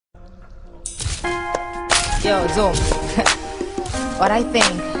Yo, Zoom. What I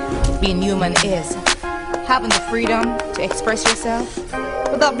think being human is having the freedom to express yourself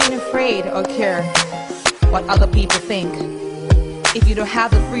without being afraid or care what other people think. If you don't have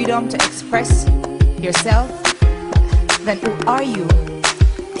the freedom to express yourself, then who are you?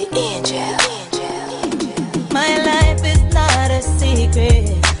 The angel. My life is not a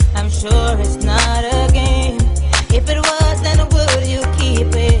secret. I'm sure it's not a game. If it was, then would you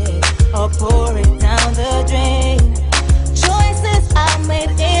keep it or pour it down the drain? Choices I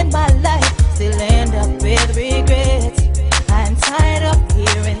made in my life still end up with regrets. I'm tired of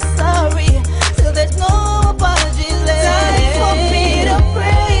hearing sorry till there's no apology left. Time for me to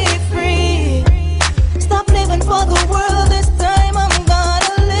break free. Stop living for the world. This time I'm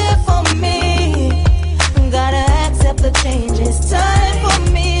gonna live for me. Gotta accept the changes. Time for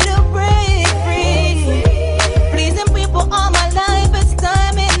me to break free. Pleasing people all my life, it's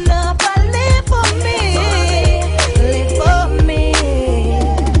time enough. I live for me. Live for me.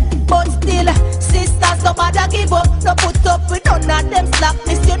 But still, sisters, don't bother give up. No put up with none of them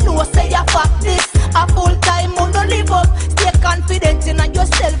slackness. You know, say you fuck this. A full time, you no live up. Stay confident in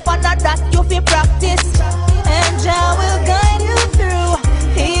yourself and that you feel practice. And Jah will guide you through.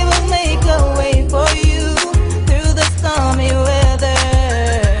 He will make a way for you through the stormy weather.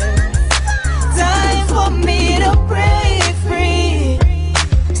 Time for me to break free.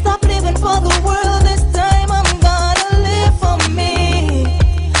 Stop living for the world. This time I'm gonna live for me.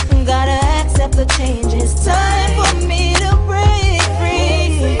 Gotta accept the changes. Time for me to break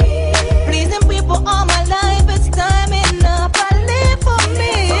free. Pleasing people all my life, it's time enough. I live for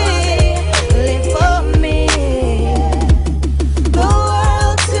me. Live for me. The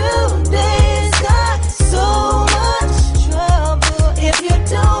world today's got so much trouble. If you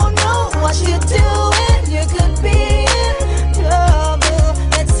don't know what you're doing, you could be in trouble.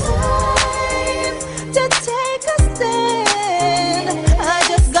 It's time to take a stand. I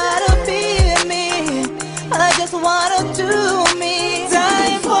just gotta be me. I just wanna do me.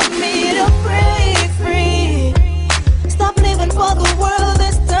 Time for me to break free. Stop living for the world.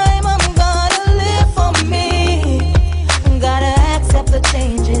 This time I'm gonna live for me. Gotta accept the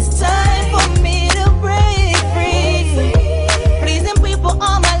changes. Time for me to break free. Pleasing people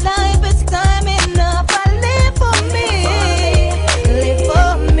all my life, it's time enough. I live for me. Live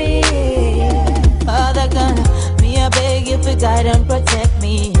for me. Father God, me I beg you to guide and protect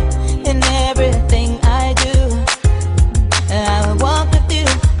me in everything I do. I will walk with you,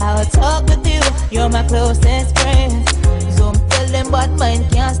 I will talk with you. You're my closest friend. So tell them but mine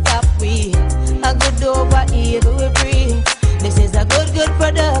can't stop we. A good over evil we breathe. This is a good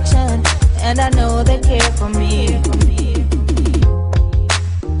production, and I know they care for me.